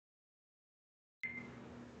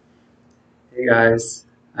Hey guys,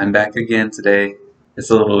 I'm back again today. It's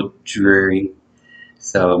a little dreary,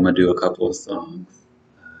 so I'm gonna do a couple of songs.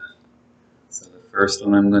 So the first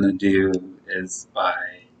one I'm gonna do is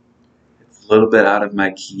it's a little bit out of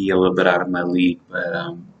my key, a little bit out of my league, but I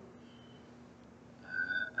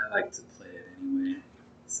like to play it anyway.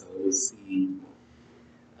 So we'll see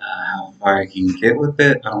how far I can get with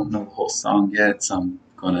it. I don't know the whole song yet, so I'm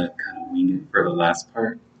gonna kind of wing it for the last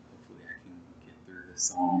part. Hopefully I can get through the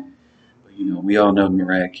song. But we all know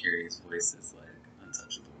Mariah Carey's voice is like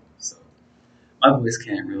untouchable. So my voice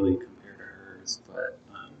can't really compare to hers, but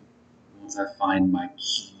once I find my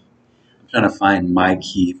key, I'm trying to find my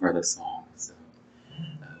key for the song. So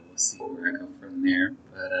we'll see where I go from there.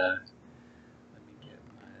 But let me get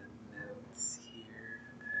my notes here.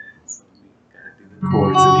 Okay, so we gotta do the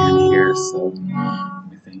chords again here. So let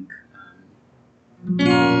me think.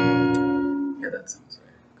 Yeah, that sounds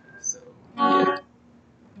right. Okay, so yeah,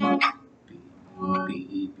 B, B,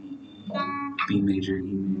 E, B, E, B major, E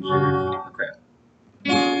major. Okay.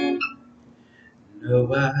 No,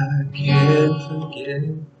 I can't forget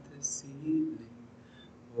this evening,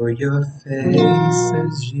 or your face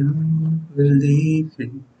as you were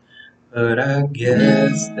leaving. But I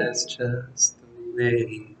guess that's just the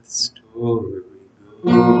way the story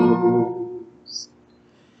goes.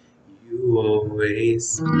 You always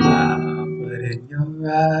smile, but in your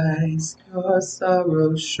eyes your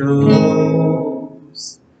sorrow shows.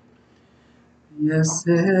 Yes,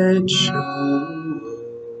 it shows.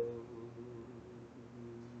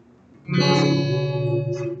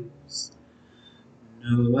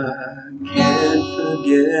 No, I can't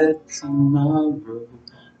forget tomorrow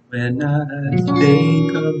when I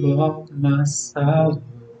think of all my sorrow.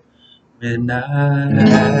 When I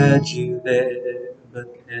had you there, but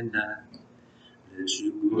then I let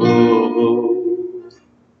you go.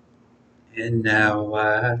 And now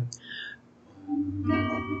I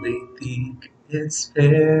only think it's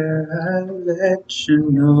fair I let you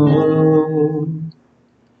know.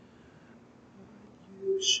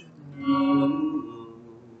 You should know.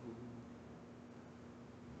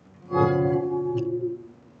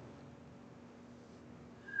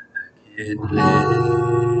 Can't live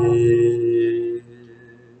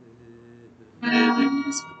living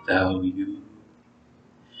is without you.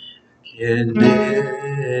 Can't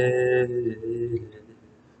live.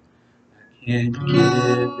 I can't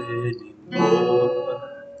give anymore.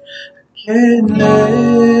 Can't live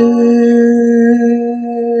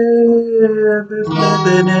if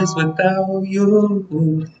living is without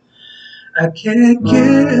you. I can't give.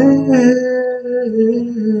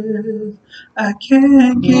 I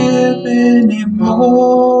can't give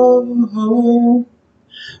anymore.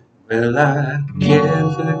 Well, I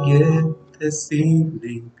can't forget this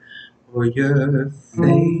evening or your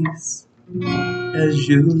face as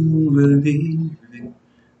you were leaving.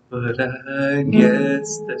 But I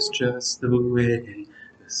guess that's just the way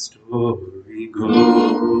the story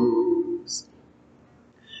goes.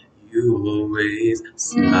 You always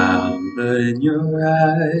smile, but in your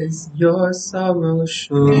eyes your sorrow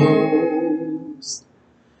shows.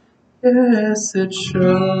 Yes, it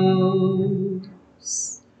shows.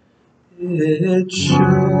 It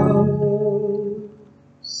shows.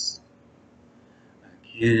 I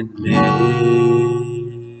can't live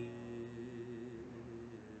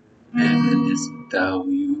living this without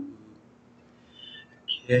you.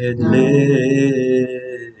 Can't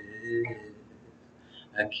live.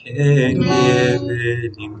 I can't give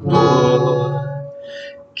anymore.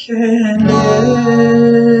 Can't live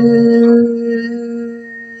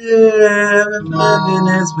if living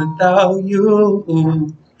is without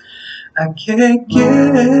you. I can't give.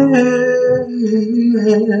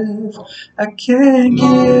 I can't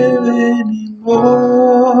give anymore.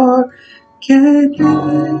 Can't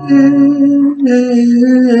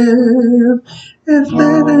live if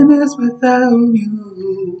living is without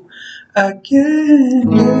you. I can't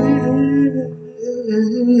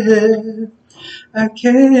live. I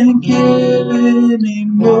can't give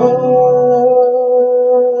anymore.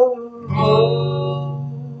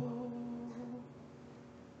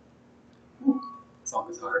 Song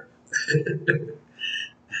is hard.